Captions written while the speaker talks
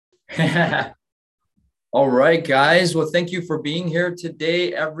All right, guys. Well, thank you for being here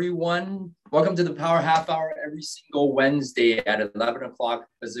today, everyone. Welcome to the Power Half Hour. Every single Wednesday at 11 o'clock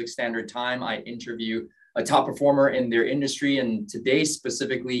Pacific Standard Time, I interview a top performer in their industry, and today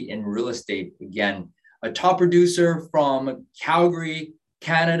specifically in real estate. Again, a top producer from Calgary,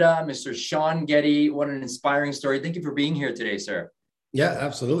 Canada, Mr. Sean Getty. What an inspiring story. Thank you for being here today, sir. Yeah,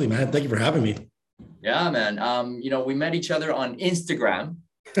 absolutely, man. Thank you for having me. Yeah, man. We met each other on Instagram.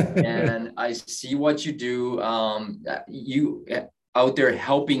 And I see what you do. You out there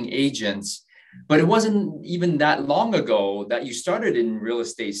helping agents, but it wasn't even that long ago that you started in real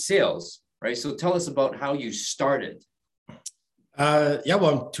estate sales, right? So tell us about how you started. Yeah, well,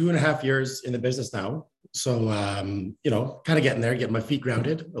 I'm 2.5 years in the business now. So, kind of getting there, getting my feet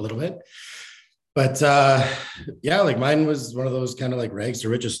grounded a little bit. But yeah, like mine was one of those kind of like rags to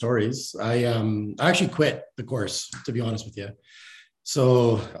riches stories. I actually quit the course, to be honest with you.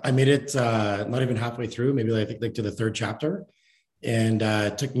 So I made it not even halfway through, maybe I think like to the third chapter. And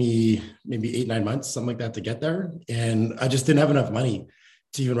it took me maybe 8, 9 months, something like that to get there. And I just didn't have enough money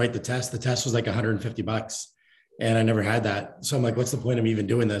to even write the test. The test was like $150 and I never had that. So I'm like, what's the point of me even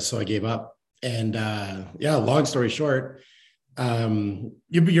doing this? So I gave up. And yeah, long story short,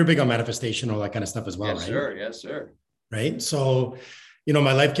 you're big on manifestation, all that kind of stuff as well, yes, right? Sir. Yes, sir. Right. So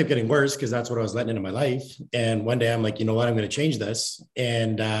my life kept getting worse because that's what I was letting into my life. And one day I'm like, you know what, I'm going to change this.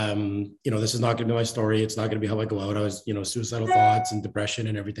 And, this is not going to be my story. It's not going to be how I go out. I was, suicidal thoughts and depression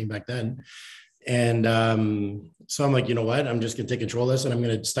and everything back then. And so I'm like, you know what, I'm just going to take control of this and I'm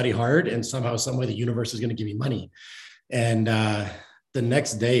going to study hard. And somehow, some way the universe is going to give me money. And the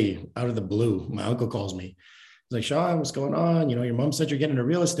next day, out of the blue, my uncle calls me. He's like, Sean, what's going on? Your mom said you're getting into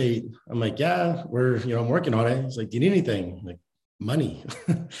real estate. I'm like, yeah, I'm working on it. He's like, do you need anything? I'm like, money.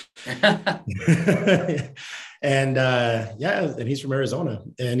 And and he's from Arizona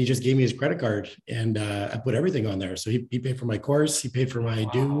and he just gave me his credit card and I put everything on there. So he paid for my course, he paid for my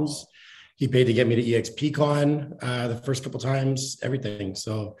dues, he paid to get me to EXPCon the first couple times, everything.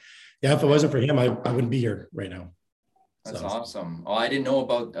 So yeah, if it wasn't for him, I wouldn't be here right now. That's awesome. Oh, I didn't know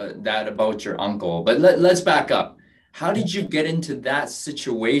about that about your uncle, but let's back up. How did you get into that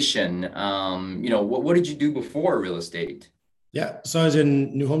situation? What did you do before real estate? Yeah. So I was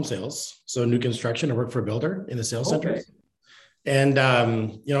in new home sales. So new construction. I worked for a builder in the sales center. And,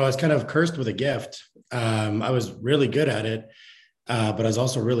 I was kind of cursed with a gift. I was really good at it, but I was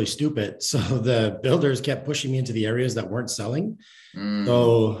also really stupid. So the builders kept pushing me into the areas that weren't selling.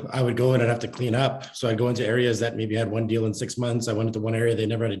 So I would go in and have to clean up. So I'd go into areas that maybe had one deal in 6 months. I went into one area, they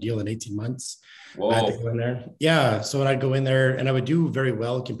never had a deal in 18 months. Whoa. I had to go in there. Yeah. So I'd go in there and I would do very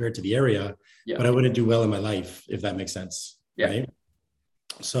well compared to the area, but I wouldn't do well in my life, if that makes sense. Yeah. Right.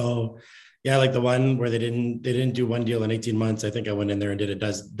 So yeah, like the one where they didn't do one deal in 18 months. I think I went in there and did a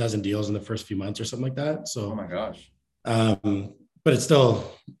dozen deals in the first few months or something like that. So, oh my gosh. But it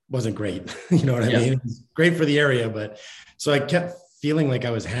still wasn't great. You know what I mean? It was great for the area, but so I kept feeling like I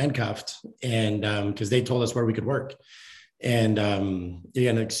was handcuffed and, cause they told us where we could work. And,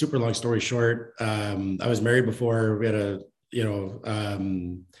 again, like super long story short, I was married before. We had a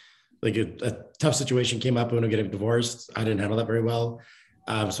tough situation came up when we getting divorced. I didn't handle that very well.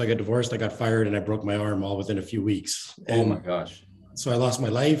 So I got divorced, I got fired, and I broke my arm all within a few weeks. Oh my gosh. So I lost my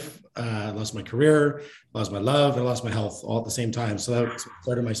life, lost my career, lost my love, and lost my health all at the same time. So that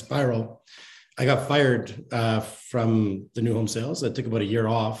started my spiral. I got fired from the new home sales. I took about a year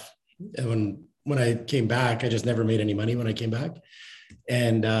off. And when I came back, I just never made any money when I came back.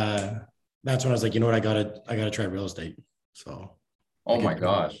 And that's when I was like, you know what, I gotta try real estate. So oh my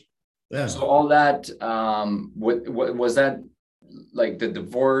gosh. Yeah. So all that, what was that, like the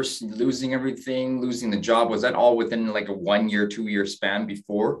divorce, losing everything, losing the job? Was that all within like a 1 year, 2 year span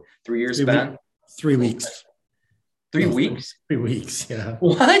before 3 year span? 3 weeks. 3 weeks? 3 weeks. Yeah.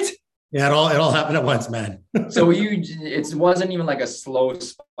 What? Yeah. It all happened at once, man. So it wasn't even like a slow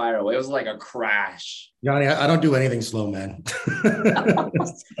spiral. It was like a crash. Johnny, I don't do anything slow, man.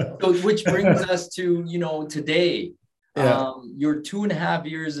 So, which brings us to, today. Yeah. You're 2.5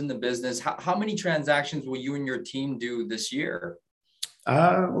 years in the business. How many transactions will you and your team do this year?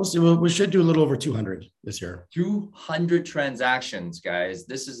 We'll see. We should do a little over 200 this year. 200 transactions, guys.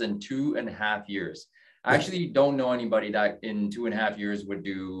 This is in 2.5 years. I actually don't know anybody that in 2.5 years would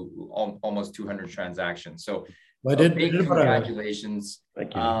do almost 200 transactions. So big congratulations.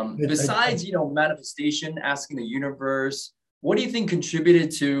 Thank you. Besides, manifestation, asking the universe, what do you think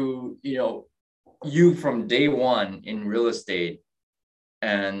contributed to, you from day one in real estate,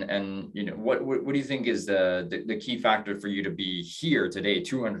 and what do you think is the key factor for you to be here today,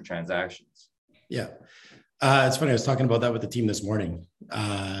 200 transactions? Yeah. It's funny. I was talking about that with the team this morning.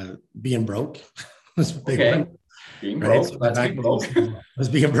 being broke was a big Okay. one, Being right? broke. So Let's be back then broke. was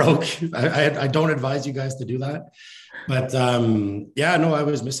being broke. I don't advise you guys to do that. But yeah, no, I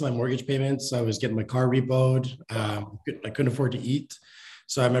was missing my mortgage payments. I was getting my car repoed. I couldn't afford to eat.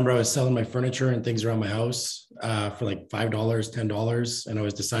 So I remember I was selling my furniture and things around my house for like $5, $10. And I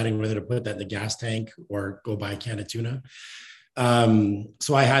was deciding whether to put that in the gas tank or go buy a can of tuna.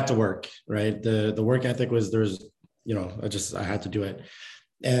 So I had to work, right? The work ethic was there's, I had to do it.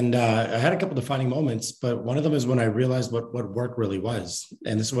 And I had a couple of defining moments, but one of them is when I realized what work really was.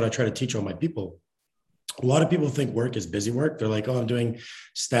 And this is what I try to teach all my people. A lot of people think work is busy work. They're like, oh, I'm doing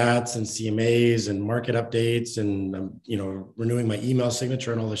stats and CMAs and market updates and I'm, renewing my email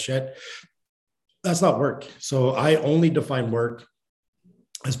signature and all this shit. That's not work. So I only define work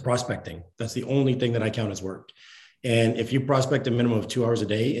as prospecting. That's the only thing that I count as work. And if you prospect a minimum of 2 hours a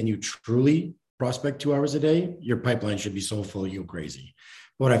day and you truly prospect 2 hours a day, your pipeline should be so full, you go crazy.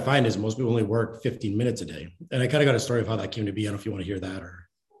 What I find is most people only work 15 minutes a day. And I kind of got a story of how that came to be. I don't know if you want to hear that or.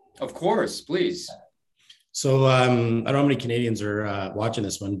 Of course, please. So I don't know how many Canadians are watching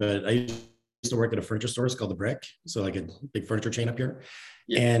this one, but I used to work at a furniture store. It's called The Brick. So like a big furniture chain up here.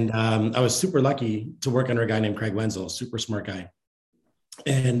 Yeah. And I was super lucky to work under a guy named Craig Wenzel, super smart guy.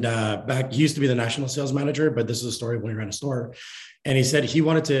 And he used to be the national sales manager, but this is a story when he ran a store. And he said he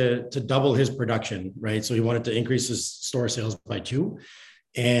wanted to double his production, right? So he wanted to increase his store sales by 2.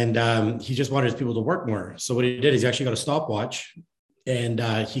 And he just wanted his people to work more. So what he did is he actually got a stopwatch and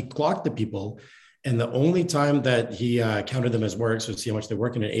he clocked the people. And the only time that he counted them as work, so to see how much they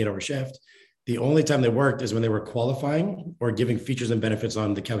work in an 8-hour shift, the only time they worked is when they were qualifying or giving features and benefits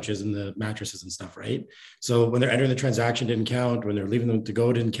on the couches and the mattresses and stuff, right? So when they're entering the transaction didn't count, when they're leaving them to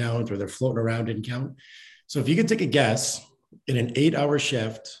go didn't count, or they're floating around didn't count. So if you could take a guess, in an 8-hour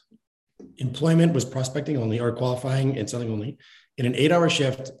shift, employment was prospecting only or qualifying and selling only. In an 8-hour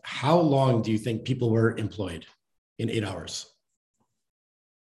shift, how long do you think people were employed in 8 hours?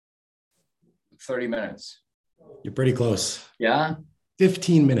 30 minutes. You're pretty close. Yeah.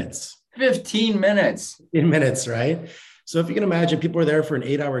 15 minutes. 15 minutes. 15 minutes, right? So if you can imagine, people were there for an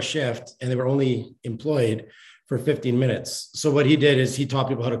 8-hour shift and they were only employed for 15 minutes. So what he did is he taught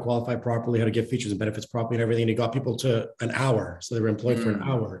people how to qualify properly, how to give features and benefits properly and everything. And he got people to an hour. So they were employed for an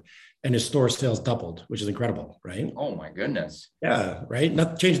hour and his store sales doubled, which is incredible, right? Oh my goodness. Yeah, right?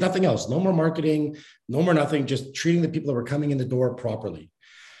 Change nothing else. No more marketing, no more nothing, just treating the people that were coming in the door properly.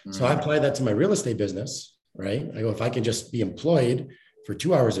 So I apply that to my real estate business, right? I go, if I can just be employed for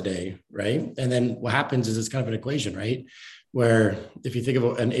 2 hours a day, right? And then what happens is it's kind of an equation, right? Where if you think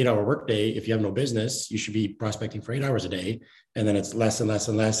of an 8-hour workday, if you have no business, you should be prospecting for 8 hours a day. And then it's less and less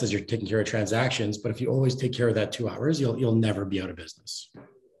and less as you're taking care of transactions. But if you always take care of that 2 hours, you'll never be out of business.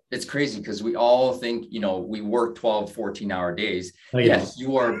 It's crazy because we all think, we work 12, 14-hour days. Oh, yeah. Yes,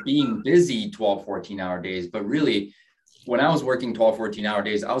 you are being busy 12, 14-hour days, but really, when I was working 12, 14-hour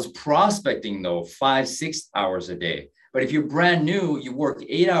days, I was prospecting though 5, 6 hours a day. But if you're brand new, you work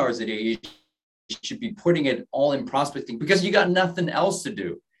 8 hours a day, you should be putting it all in prospecting because you got nothing else to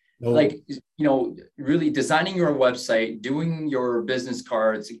do. Nope. Like, really designing your website, doing your business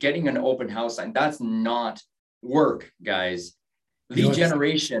cards, getting an open house sign, that's not work, guys. Lead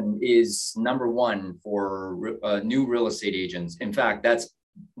generation is number one for new real estate agents. In fact, that's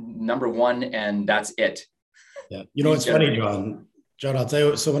number one and that's it. Yeah. It's funny, John, I'll tell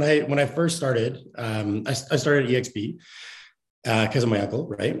you. So when I first started, I started at EXP because of my uncle,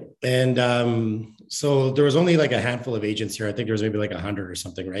 right? And so there was only like a handful of agents here. I think there was maybe like 100 or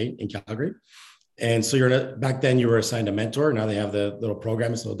something, right, in Calgary. And so back then you were assigned a mentor. Now they have the little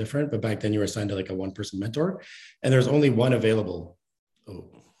program, it's a little different, but back then you were assigned to like a one-person mentor, and there's only one available.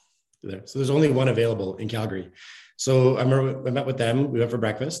 So there's only one available in Calgary. So I remember I met with them. We went for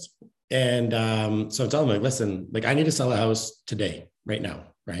breakfast. And so I'm telling them, like, listen, like I need to sell a house today, right now,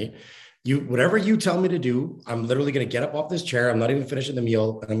 right? Whatever you tell me to do, I'm literally going to get up off this chair. I'm not even finishing the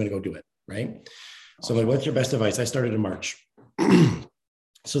meal and I'm going to go do it, right? So I'm like, what's your best advice? I started in March.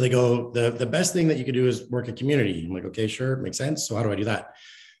 So they go, the best thing that you could do is work a community. I'm like, okay, sure, makes sense. So how do I do that?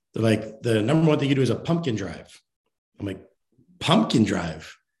 They're like, the number one thing you do is a pumpkin drive. I'm like, pumpkin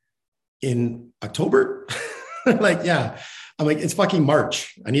drive in October? Like, yeah. I'm like, it's fucking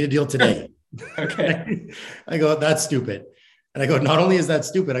March. I need a deal today. Okay. I go, that's stupid. And I go, not only is that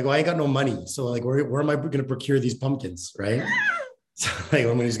stupid, I go, I ain't got no money. So like, where am I going to procure these pumpkins? Right. So like,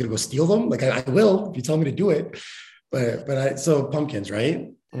 I'm just going to go steal them. Like I will, if you tell me to do it. So pumpkins, right?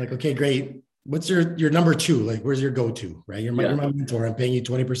 I'm like, okay, great. What's your number 2? Like, where's your go-to, right? You're my mentor. I'm paying you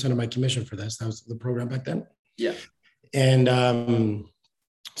 20% of my commission for this. That was the program back then. Yeah. And,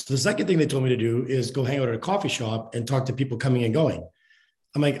 so the second thing they told me to do is go hang out at a coffee shop and talk to people coming and going.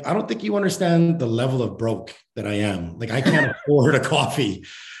 I'm like, I don't think you understand the level of broke that I am. Like, I can't afford a coffee.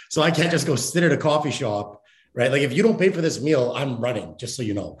 So I can't just go sit at a coffee shop, right? Like, if you don't pay for this meal, I'm running, just so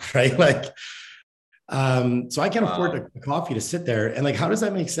you know, right? Like, so I can't afford Wow. a coffee to sit there. And like, how does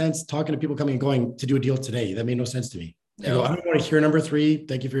that make sense talking to people coming and going to do a deal today? That made no sense to me. I go, I No. don't want to hear number three.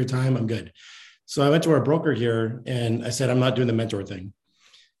 Thank you for your time. I'm good. So I went to our broker here and I said, I'm not doing the mentor thing.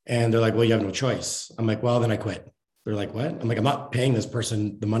 And they're like, well, you have no choice. I'm like, well, then I quit. They're like, what? I'm like, I'm not paying this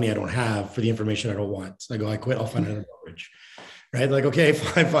person the money I don't have for the information I don't want. So I go, I quit. I'll find another brokerage. Right. They're like, okay,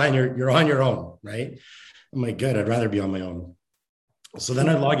 fine, fine. You're on your own. Right. I'm like, good. I'd rather be on my own. So then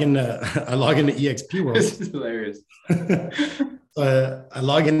I log into I log into EXP World. This is hilarious. I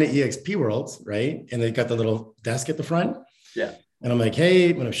log into EXP World, right? And they got the little desk at the front. Yeah. And I'm like,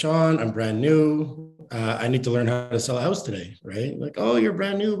 hey, my name's Sean. I'm brand new. I need to learn how to sell a house today, right? Like, oh, you're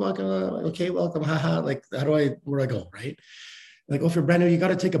brand new. Welcome. Okay, welcome. Haha. Like, where do I go, right? Like, oh, if you're brand new, you got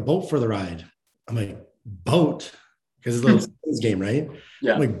to take a boat for the ride. I'm like, boat? Because it's a little game, right?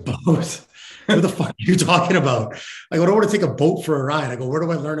 Yeah. I'm like, boat? What the fuck are you talking about? Like, I don't want to take a boat for a ride. I go, where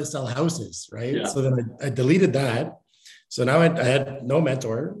do I learn to sell houses, right? Yeah. So then I deleted that. So now I had no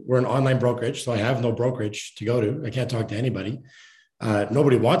mentor. We're an online brokerage, so I have no brokerage to go to. I can't talk to anybody.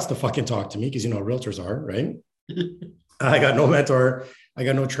 Nobody wants to fucking talk to me because you know how realtors are, right? I got no mentor. I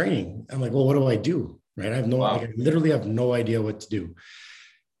got no training. I'm like, well, what do I do? Right? I have no, Wow. like, I literally have no idea what to do.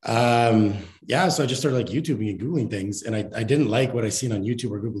 Yeah, so I just started like YouTubing and Googling things, and I didn't like what I seen on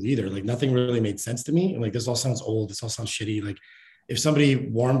YouTube or Google either. Like, nothing really made sense to me. I'm like, this all sounds old. This all sounds shitty. Like, if somebody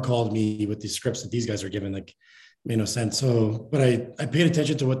warm called me with these scripts that these guys are giving, like, made no sense. So, but I paid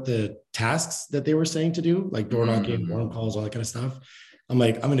attention to what the tasks that they were saying to do, like door knocking, warm calls, all that kind of stuff. I'm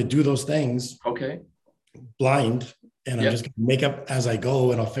like, I'm going to do those things Okay. blind, and I'm Yep. just going to make up as I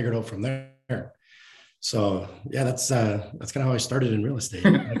go, and I'll figure it out from there. So yeah, that's kind of how I started in real estate.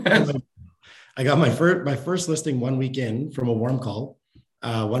 I got my first listing 1 week in from a warm call,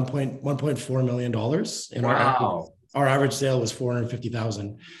 $1.4 million, and Wow. our average sale was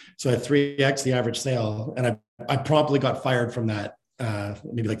 450,000. So at 3x the average sale, and I promptly got fired from that.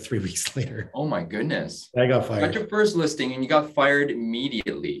 Maybe like 3 weeks later. Oh my goodness. I got Got fired. your first listing and you got fired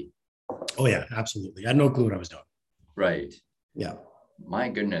immediately. Oh yeah, absolutely. I had no clue what I was doing. Right. Yeah. My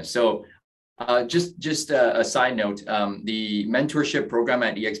goodness. So just a side note, the mentorship program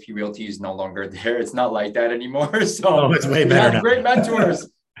at eXp Realty is no longer there. It's not like that anymore. So it's way we better have now. great mentors.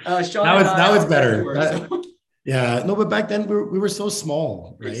 Sean now it's better. mentors. Yeah, no, but back then we were so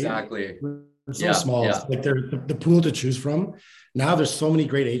small, right? Exactly. We were so small. Yeah. So like the pool to choose from. Now there's so many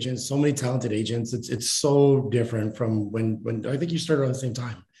great agents, so many talented agents. It's so different from when I think you started around the same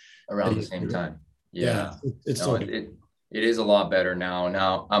time. Around the same time. Yeah. It's no, so it is a lot better now.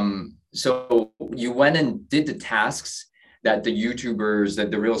 So you went and did the tasks that the YouTubers, that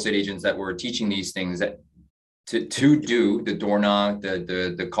the real estate agents that were teaching these things that to do, the door knock,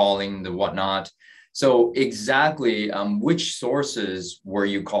 the calling, the whatnot. So exactly, which sources were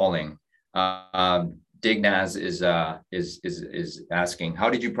you calling? Dignaz is asking, how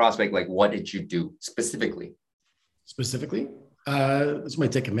did you prospect? Like, what did you do specifically? This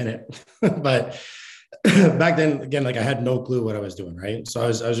might take a minute, but back then, again, like I had no clue what I was doing, right? So I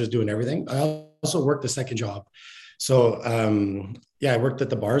was just doing everything. I also worked a second job. So I worked at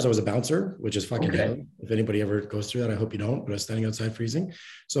the bars. I was a bouncer, which is fucking hell. If anybody ever goes through that, I hope you don't, but I was standing outside freezing.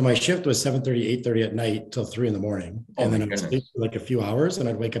 So my shift was 7:30, 8:30 at night till 3 a.m. And then I'd sleep for like a few hours and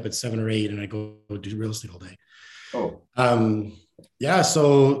I'd wake up at 7 or 8 and I'd go do real estate all day.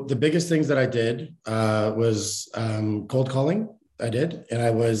 So the biggest things that I did was cold calling. I did. And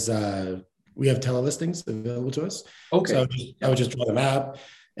I was, we have telelistings available to us. Okay. So I would just draw the map.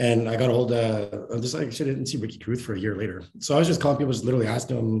 And I got a hold of this. I didn't see Ricky Kruth for a year later. So I was just calling people, just literally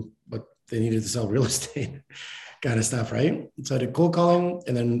asking them what they needed to sell real estate kind of stuff, right? So I did cold calling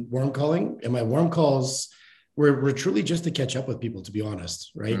and then warm calling. And my warm calls were truly just to catch up with people, to be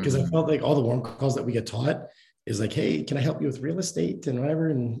honest, right? Because I felt like all the warm calls that we get taught is like, hey, can I help you with real estate and whatever?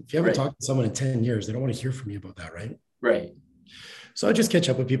 And if you haven't talked to someone in 10 years, they don't want to hear from you about that, right? Right. So I just catch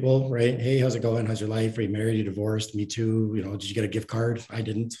up with people, right? Hey, how's it going? How's your life? Are you married? Are you divorced? Me too. You know, did you get a gift card? I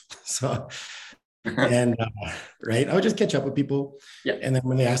didn't. So, and right, I would just catch up with people. Yeah. And then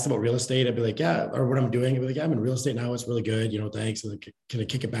when they asked about real estate, I'd be like, yeah, or what I'm doing. I'd be like, yeah, I'm in real estate now. It's really good. You know, thanks. And kind of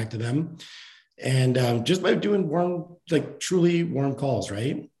kick it back to them. And just by doing warm, like truly warm calls,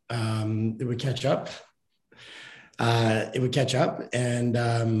 right? It would catch up. And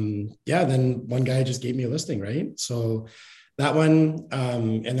then one guy just gave me a listing, right? So that one,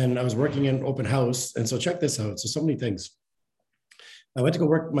 and then I was working in open house. And so check this out. So many things. I went to go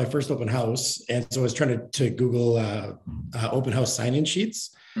work my first open house. And so I was trying to Google open house sign-in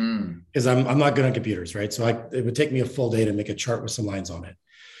sheets because I'm not good on computers, right? So it would take me a full day to make a chart with some lines on it.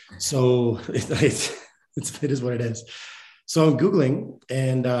 So it is what it is. So I'm Googling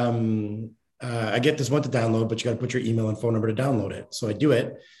and I get this one to download, but you got to put your email and phone number to download it. So I do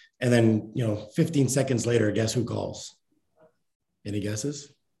it. And then, 15 seconds later, guess who calls? Any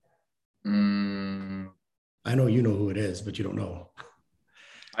guesses? I know you know who it is, but you don't know.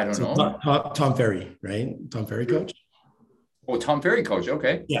 I don't know. Tom Ferry, right? Tom Ferry coach. Oh, Tom Ferry coach.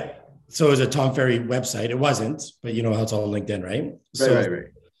 Okay. Yeah. So it was a Tom Ferry website. It wasn't, but you know how it's all LinkedIn, right? Right.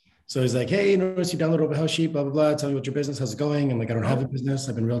 So he's like, hey, notice you download open house sheet, blah, blah, blah. Tell me what your business, how's it going? I'm like, I don't have a business.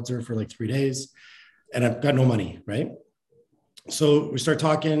 I've been a realtor for like 3 days and I've got no money, right? So we start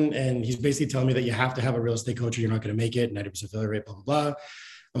talking and he's basically telling me that you have to have a real estate coach or you're not going to make it, 90% failure rate, blah, blah, blah.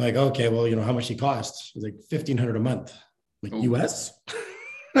 I'm like, okay, well, how much he costs? He's like $1,500 a month. I'm like, US?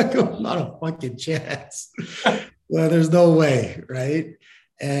 I go, not a fucking chance. Well, there's no way, right?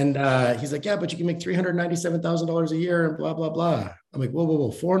 And he's like, yeah, but you can make $397,000 a year and blah, blah, blah. I'm like, whoa,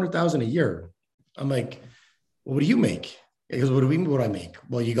 400,000 a year. I'm like, well, what do you make? He goes, what do we mean? What do I make?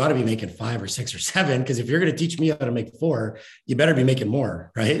 Well, you got to be making 5 or 6 or 7, because if you're going to teach me how to make 4, you better be making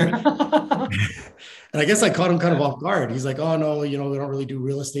more, right? And I guess I caught him kind of off guard. He's like, oh no, we don't really do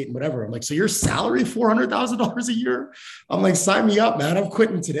real estate and whatever. I'm like, so your salary $400,000 a year? I'm like, sign me up, man. I'm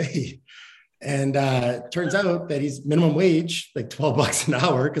quitting today. And turns out that he's minimum wage, like $12 an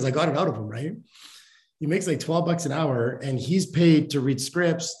hour, because I got it out of him, right? He makes like $12 an hour and he's paid to read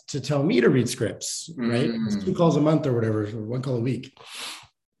scripts to tell me to read scripts, right? It's 2 calls a month or whatever, or 1 call a week.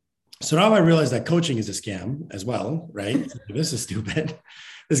 So now I realize that coaching is a scam as well, right? This is stupid.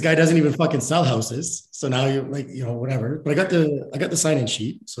 This guy doesn't even fucking sell houses. So now you're like, whatever. But I got the sign-in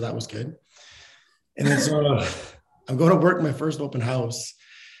sheet, so that was good. And then so I'm going to work my first open house.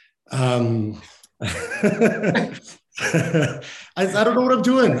 I don't know what I'm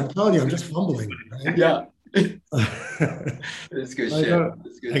doing. I'm telling you, I'm just fumbling. Right? Yeah. It's good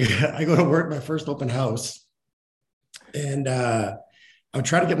shit. I go to work my first open house and I'm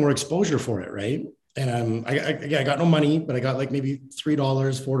trying to get more exposure for it, right? And I got no money, but I got like maybe $3,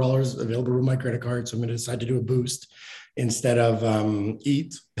 $4 available with my credit card. So I'm going to decide to do a boost instead of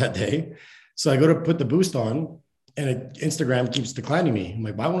eat that day. So I go to put the boost on and Instagram keeps declining me. I'm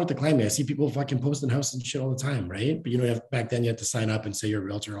like, why won't it decline me? I see people fucking posting houses and shit all the time, right? But back then you had to sign up and say you're a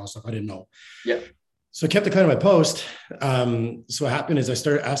realtor and all stuff. I didn't know. Yeah. So I kept declining my post. So what happened is I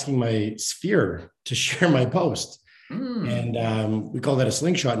started asking my sphere to share my post. And we call that a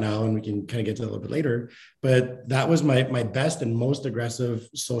slingshot now, and we can kind of get to that a little bit later. But that was my best and most aggressive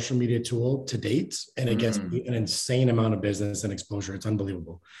social media tool to date. And it gets an insane amount of business and exposure. It's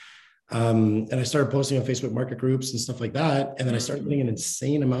unbelievable. And I started posting on Facebook market groups and stuff like that. And then I started getting an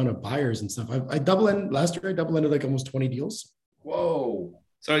insane amount of buyers and stuff. Last year, I double-ended like almost 20 deals. Whoa.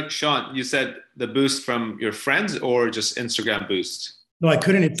 Sorry, Sean, you said the boost from your friends or just Instagram boost? No, I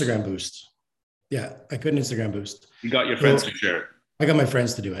couldn't Instagram boost. Yeah, I couldn't Instagram boost. You got your friends to share it. I got my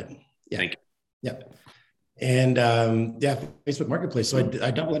friends to do it. Yeah. Thank you. Yeah. And Facebook Marketplace. So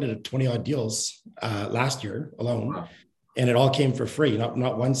I double-ended at 20 odd deals last year alone. Wow. And it all came for free,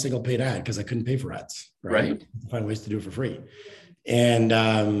 not one single paid ad, because I couldn't pay for ads. Right. Find ways to do it for free. And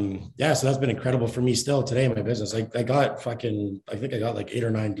so that's been incredible for me still today in my business. I think I got like 8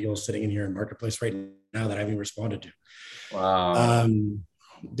 or 9 deals sitting in here in Marketplace right now that I haven't even responded to. Wow.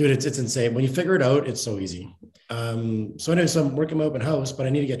 Dude, it's insane. When you figure it out, it's so easy. So I'm working my open house, but I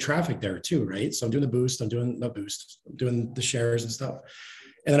need to get traffic there too, right? So I'm doing the boost, I'm doing the shares and stuff.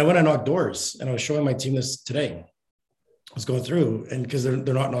 And then I went and knocked doors, and I was showing my team this today. I was going through, and because they're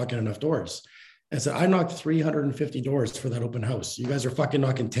not knocking enough doors. And I said, I knocked 350 doors for that open house. You guys are fucking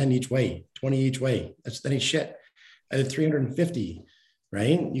knocking 10 each way, 20 each way. That ain't shit. I did 350,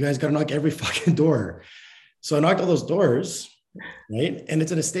 right? You guys got to knock every fucking door. So I knocked all those doors, right? And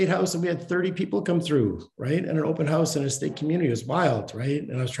it's an estate house, and we had 30 people come through, right? And an open house in an estate community. It was wild, right?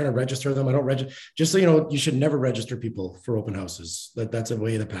 And I was trying to register them. I don't register. Just so you know, you should never register people for open houses. That's a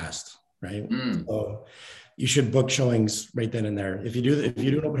way of the past, right? So you should book showings right then and there. If you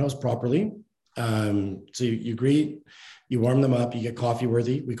do an open house properly, so you greet, you warm them up, you get coffee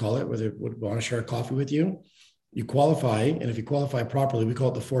worthy, we call it, where they would want to share a coffee with you. You qualify, and if you qualify properly, we call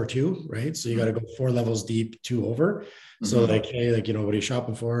it the 4-2, right? So you got to go 4 levels deep, 2 over. So like, hey, like, what are you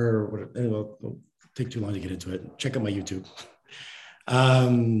shopping for? Or what? Anyway, it'll take too long to get into it. Check out my YouTube.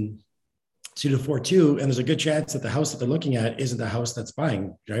 So you do 4-2, and there's a good chance that the house that they're looking at isn't the house that's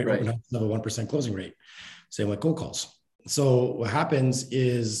buying, right? Open house have a 1% closing rate. Same like cold calls. So what happens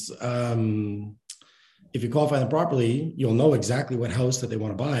is If you qualify them properly, you'll know exactly what house that they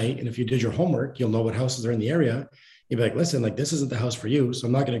want to buy. And if you did your homework, you'll know what houses are in the area. You'd be like, listen, like this isn't the house for you. So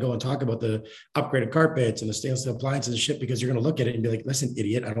I'm not going to go and talk about the upgraded carpets and the stainless steel appliances and shit, because you're going to look at it and be like, listen,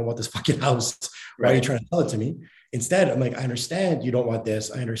 idiot, I don't want this fucking house. Why are you trying to sell it to me? Instead, I'm like, I understand you don't want this.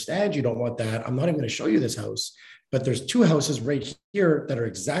 I understand you don't want that. I'm not even going to show you this house, but there's 2 houses right here that are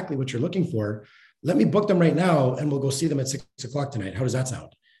exactly what you're looking for. Let me book them right now and we'll go see them at 6 o'clock tonight. How does that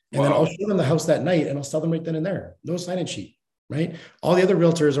sound? And then I'll show them the house that night and I'll sell them right then and there. No sign-in sheet, right? All the other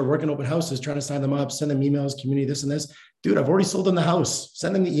realtors are working open houses, trying to sign them up, send them emails, community, this and this. Dude, I've already sold them the house.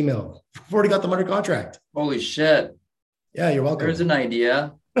 Send them the email. I've already got them under contract. Holy shit. Yeah, you're welcome. There's an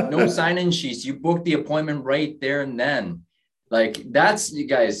idea. No sign-in sheets. You book the appointment right there and then. Like that's, you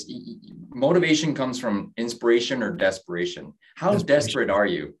guys, motivation comes from inspiration or desperation. How desperate are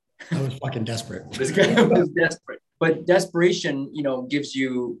you? I was fucking desperate. This guy was desperate. But desperation, gives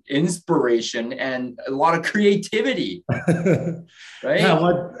you inspiration and a lot of creativity, right?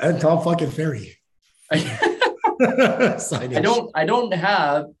 Yeah, and Tom fucking Ferry. I don't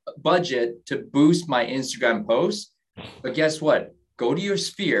have budget to boost my Instagram posts, but guess what? Go to your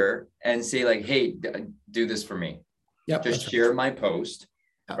sphere and say like, hey, do this for me. Yep, just share my post,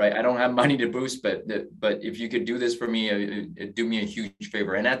 right? I don't have money to boost, but if you could do this for me, it'd do me a huge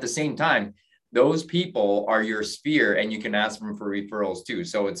favor. And at the same time, those people are your sphere and you can ask them for referrals too.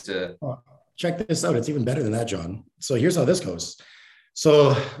 So it's check this out. It's even better than that, John. So here's how this goes.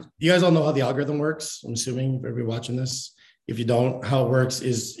 So you guys all know how the algorithm works. I'm assuming everybody watching this. If you don't, how it works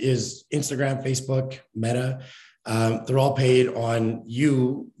is Instagram, Facebook, Meta, they're all paid on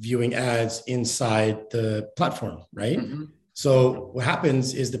you viewing ads inside the platform, right? Mm-hmm. So what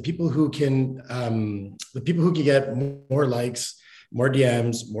happens is the people who can get more likes, more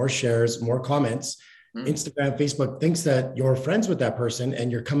DMs, more shares, more comments, Instagram, Facebook thinks that you're friends with that person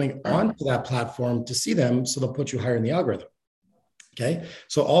and you're coming onto that platform to see them. So they'll put you higher in the algorithm. Okay.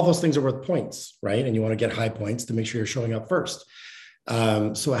 So all those things are worth points, right? And you want to get high points to make sure you're showing up first.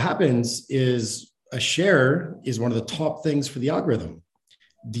 So what happens is a share is one of the top things for the algorithm.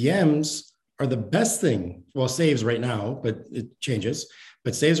 DMs are the best thing. Well, saves right now, but it changes.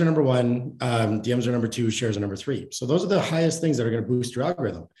 But saves are number 1, DMs are number 2, shares are number 3. So those are the highest things that are going to boost your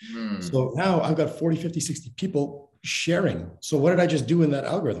algorithm. So now I've got 40, 50, 60 people sharing. So what did I just do in that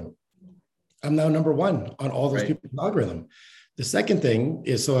algorithm? I'm now number 1 on all those people's algorithm. The second thing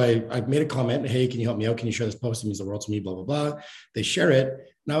is, so I made a comment, hey, can you help me out? Can you share this post? It means the world to me, blah, blah, blah. They share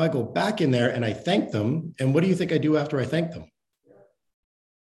it. Now I go back in there and I thank them. And what do you think I do after I thank them?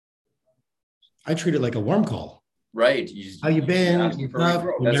 I treat it like a warm call. Right. How you been? You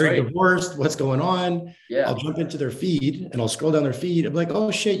married, divorced? What's going on? Yeah. I'll jump into their feed and I'll scroll down their feed. I'm like,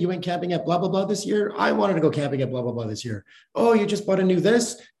 oh shit, you went camping at blah, blah, blah this year. I wanted to go camping at blah, blah, blah this year. Oh, you just bought a new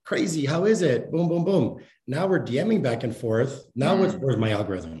this? Crazy. How is it? Boom, boom, boom. Now we're DMing back and forth. Now where's my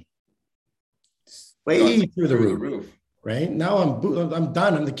algorithm? Way through the roof. Right? Now I'm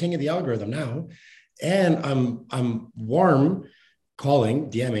done. I'm the king of the algorithm now. And I'm warm calling,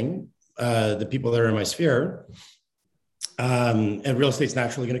 DMing the people that are in my sphere. And real estate's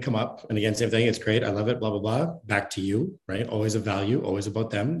naturally going to come up. And again, same thing. It's great. I love it. Blah, blah, blah. Back to you, right? Always a value, always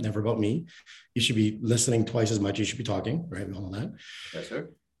about them, never about me. You should be listening twice as much. You should be talking, right? And all that. Yes, sir.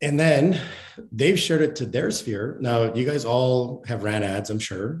 And then they've shared it to their sphere. Now, you guys all have ran ads, I'm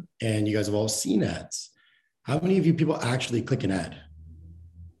sure. And you guys have all seen ads. How many of you people actually click an ad?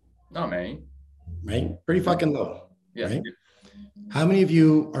 Not many. Right? Pretty fucking low. Yeah. Right? How many of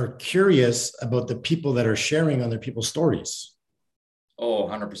you are curious about the people that are sharing on their people's stories? Oh,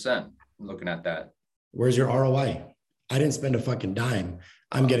 100%. I'm looking at that. Where's your ROI? I didn't spend a fucking dime.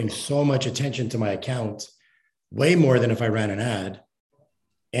 I'm getting so much attention to my account, way more than if I ran an ad,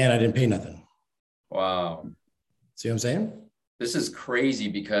 and I didn't pay nothing. Wow. See what I'm saying? This is crazy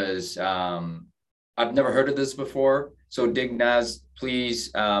because I've never heard of this before. So Dignaz,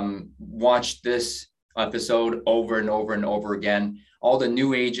 please watch this episode over and over and over again. All the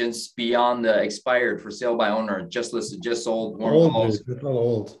new agents beyond the expired, for sale by owner, just listed, just sold,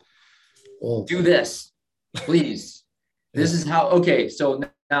 old. Do this, please. This is how, okay. So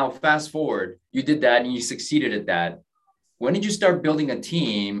now fast forward, you did that and you succeeded at that. When did you start building a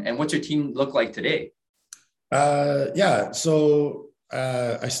team and what's your team look like today? So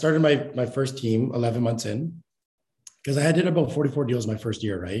I started my first team 11 months in because I did about 44 deals my first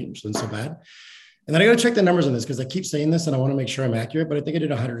year, right? Which isn't so bad. And then I got to check the numbers on this because I keep saying this and I want to make sure I'm accurate, but I think I did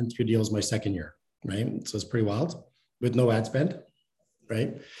 103 deals my second year, right? So it's pretty wild with no ad spend,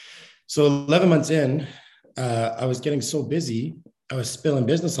 right? So 11 months in, I was getting so busy, I was spilling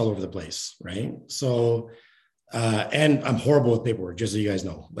business all over the place, right? So And I'm horrible with paperwork, just so you guys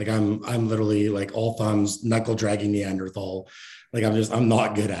know. Like I'm literally like all thumbs, knuckle dragging Neanderthal. Like I'm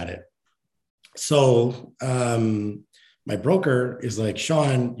not good at it. So my broker is like,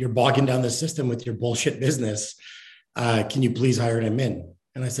 Sean, you're bogging down the system with your bullshit business. Can you please hire an admin?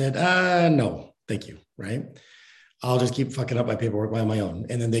 And I said, no, thank you. Right. I'll just keep fucking up my paperwork by my own,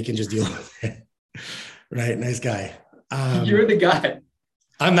 and then they can just deal with it. Right. Nice guy. You're the guy.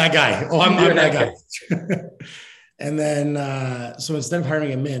 I'm that guy. Oh, I'm that guy. And then, so instead of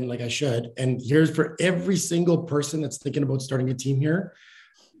hiring a admin like I should, and here's for every single person that's thinking about starting a team here,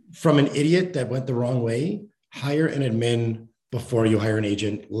 from an idiot that went the wrong way, hire an admin before you hire an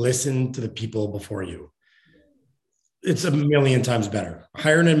agent. Listen to the people before you. It's a million times better.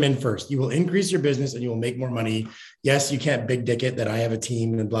 Hire an admin first. You will increase your business and you will make more money. Yes, you can't big dick it that I have a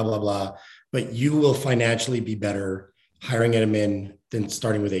team and blah, blah, blah, but you will financially be better hiring an admin than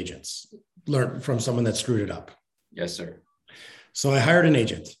starting with agents. Learn from someone that screwed it up. Yes, sir. So I hired an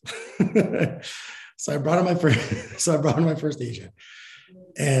agent. So I brought in my first agent.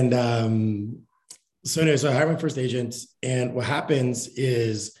 And so anyway, so I hired my first agent. And what happens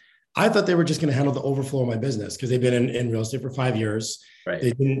is I thought they were just going to handle the overflow of my business because they've been in real estate for 5 years. Right.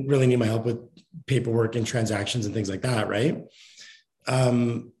 They didn't really need my help with paperwork and transactions and things like that. Right.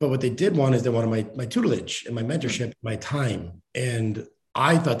 But what they did want is they wanted my tutelage and my mentorship, my time. And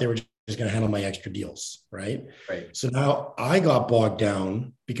I thought they were just going to handle my extra deals. Right. Right. So now I got bogged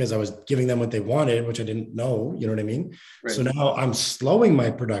down because I was giving them what they wanted, which I didn't know, you know what I mean? Right. So now I'm slowing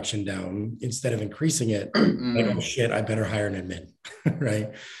my production down instead of increasing it. Like, oh shit, I better hire an admin.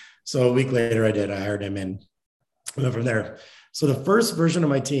 Right. So a week later I hired him and went from there. So the first version of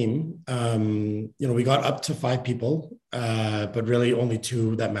my team, we got up to 5 people, but really only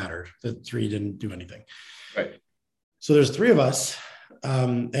 2 that mattered. The 3 didn't do anything. Right. So there's 3 of us,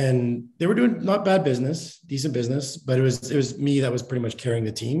 and they were doing not bad business, decent business, but it was me that was pretty much carrying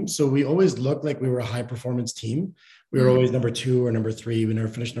the team. So we always looked like we were a high performance team. We were always number 2 or number 3. We never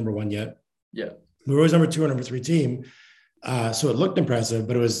finished number 1 yet. Yeah. We were always number 2 or number 3 team. So it looked impressive,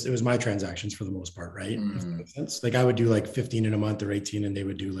 but it was my transactions for the most part, right? If that makes sense. Like I would do like 15 in a month or 18, and they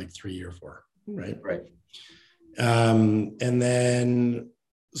would do like 3 or 4, right? Right. And then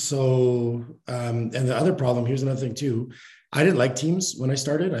and the other problem, here's another thing too. I didn't like teams when I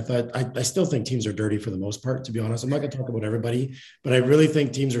started. I thought I still think teams are dirty for the most part, to be honest. I'm not going to talk about everybody, but I really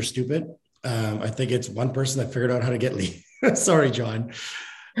think teams are stupid. I think it's one person that figured out how to get leads. Sorry, John.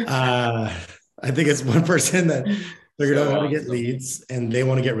 I think it's one person that figured out how to get leads, and they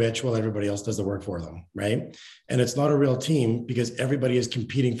want to get rich while everybody else does the work for them, right? And it's not a real team because everybody is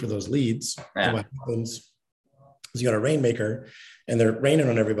competing for those leads. Yeah. And what happens is you got a rainmaker, and they're raining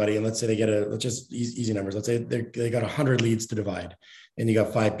on everybody. And let's say they get let's just easy numbers. Let's say they got 100 leads to divide, and you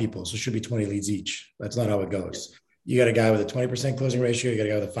got 5 people, so it should be 20 leads each. That's not how it goes. You got a guy with a 20% closing ratio. You got a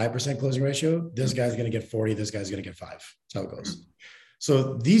guy with a 5% closing ratio. This guy's going to get 40. This guy's going to get 5. That's how it goes.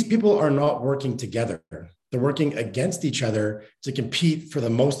 So these people are not working together. They're working against each other to compete for the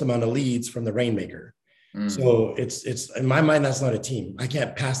most amount of leads from the rainmaker. So it's in my mind, that's not a team. I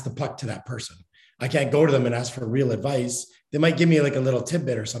can't pass the puck to that person. I can't go to them and ask for real advice. They might give me like a little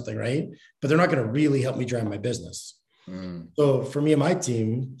tidbit or something, right? But they're not going to really help me drive my business. So for me and my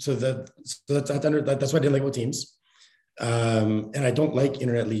team, that's why I didn't like about teams. And I don't like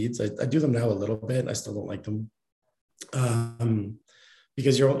internet leads. I do them now a little bit. I still don't like them.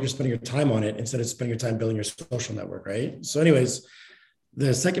 Because you're spending your time on it instead of spending your time building your social network, right? So anyways,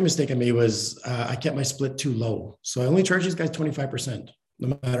 the second mistake I made was I kept my split too low. So I only charge these guys 25%,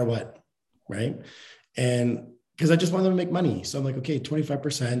 no matter what, right? And because I just want them to make money. So I'm like, okay,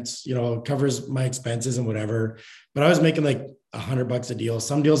 25%, covers my expenses and whatever. But I was making like $100 a deal.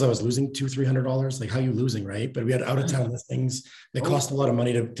 Some deals I was losing $200-$300. Like, how are you losing, right? But we had out of town listings. They cost a lot of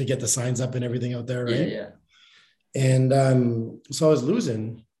money to get the signs up and everything out there, right? Yeah. And so I was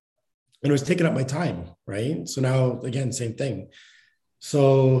losing, and it was taking up my time, right? So now, again, same thing.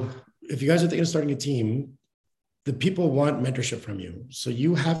 So if you guys are thinking of starting a team, the people want mentorship from you. So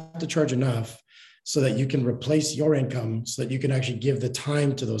you have to charge enough so that you can replace your income so that you can actually give the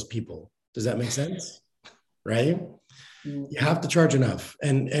time to those people. Does that make sense? Right? You have to charge enough.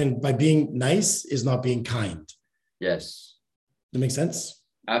 And by being nice is not being kind. Yes. That makes sense?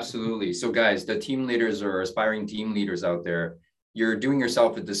 Absolutely. So guys, the team leaders or aspiring team leaders out there, you're doing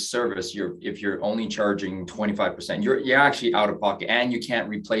yourself a disservice. If you're only charging 25%, you're actually out of pocket, and you can't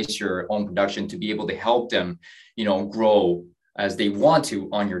replace your own production to be able to help them, grow as they want to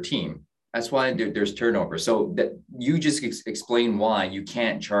on your team. That's why there's turnover. So that you just explain why you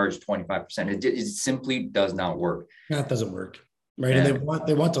can't charge 25%. It simply does not work. That doesn't work. right? Yeah. And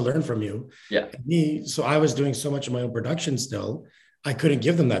they want to learn from you. Yeah. And me, so I was doing so much of my own production still, I couldn't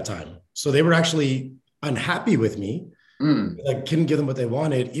give them that time. So they were actually unhappy with me. I couldn't give them what they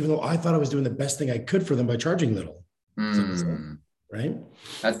wanted, even though I thought I was doing the best thing I could for them by charging little. Right?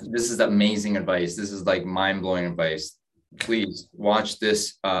 This is amazing advice. This is like mind-blowing advice. Please watch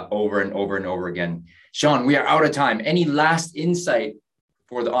this over and over and over again. Sean, we are out of time. Any last insight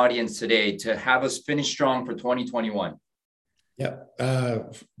for the audience today to have us finish strong for 2021? Yeah,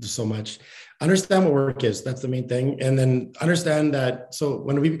 so much. Understand what work is. That's the main thing. And then understand that. So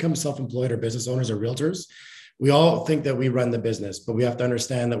when we become self-employed or business owners or realtors, we all think that we run the business, but we have to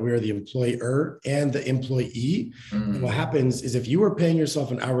understand that we are the employer and the employee. And what happens is if you were paying yourself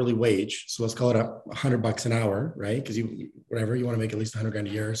an hourly wage, so let's call it $100 an hour, right? Because you want to make at least 100 grand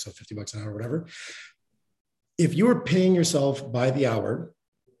a year, so $50 an hour, whatever. If you were paying yourself by the hour,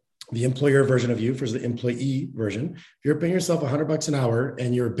 the employer version of you versus the employee version, if you're paying yourself $100 an hour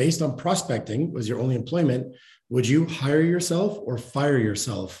and you're based on prospecting was your only employment, would you hire yourself or fire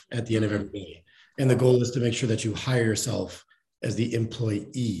yourself at the end of every day? And the goal is to make sure that you hire yourself as the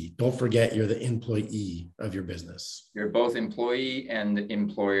employee. Don't forget you're the employee of your business. You're both employee and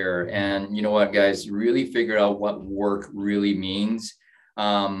employer. And you know what, guys, really figure out what work really means.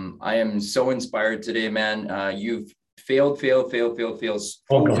 I am so inspired today, man. You've failed fast.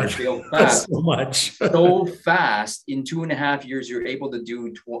 So much. So fast. In 2.5 years, you're able to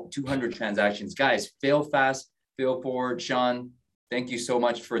do 200 transactions. Guys, fail fast, fail forward. Sean, thank you so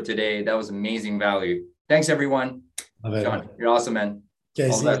much for today. That was amazing value. Thanks, everyone. Sean, you're awesome, man. Okay,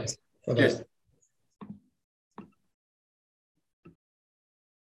 all the best. Cheers.